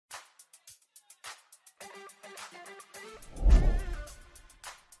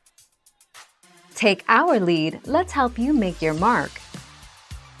Take our lead, let's help you make your mark.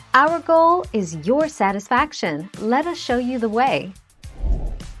 Our goal is your satisfaction. Let us show you the way.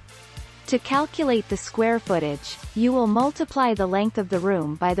 To calculate the square footage, you will multiply the length of the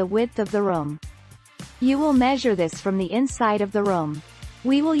room by the width of the room. You will measure this from the inside of the room.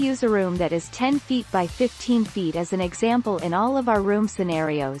 We will use a room that is 10 feet by 15 feet as an example in all of our room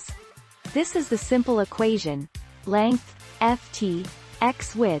scenarios. This is the simple equation. Length, ft,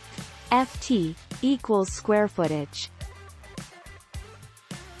 x width, ft, equals square footage.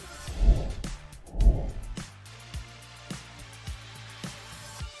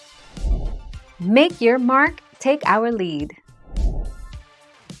 Make your mark, take our lead.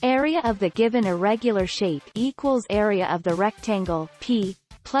 Area of the given irregular shape equals area of the rectangle, P,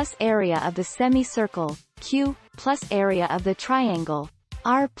 plus area of the semicircle, Q, plus area of the triangle,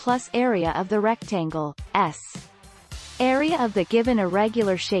 R, plus area of the rectangle, S. Area of the given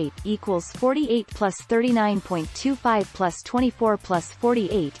irregular shape equals 48 plus 39.25 plus 24 plus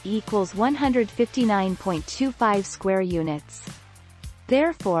 48 equals 159.25 square units.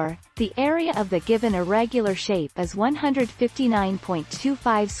 Therefore, the area of the given irregular shape is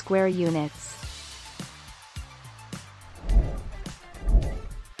 159.25 square units.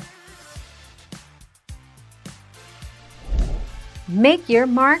 Make your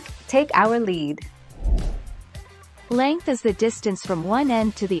mark, take our lead. Length is the distance from one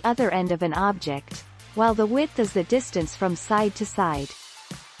end to the other end of an object, while the width is the distance from side to side.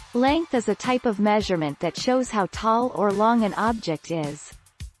 Length is a type of measurement that shows how tall or long an object is.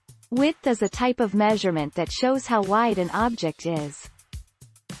 Width is a type of measurement that shows how wide an object is.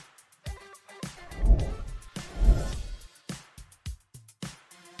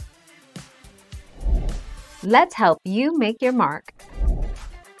 Let's help you make your mark.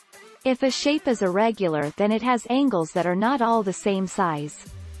 If a shape is irregular, then it has angles that are not all the same size.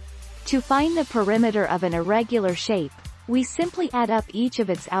 To find the perimeter of an irregular shape, we simply add up each of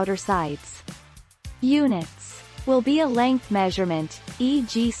its outer sides. Units will be a length measurement,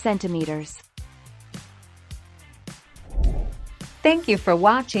 e.g. centimeters. Thank you for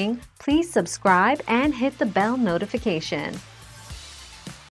watching. Please subscribe and hit the bell notification.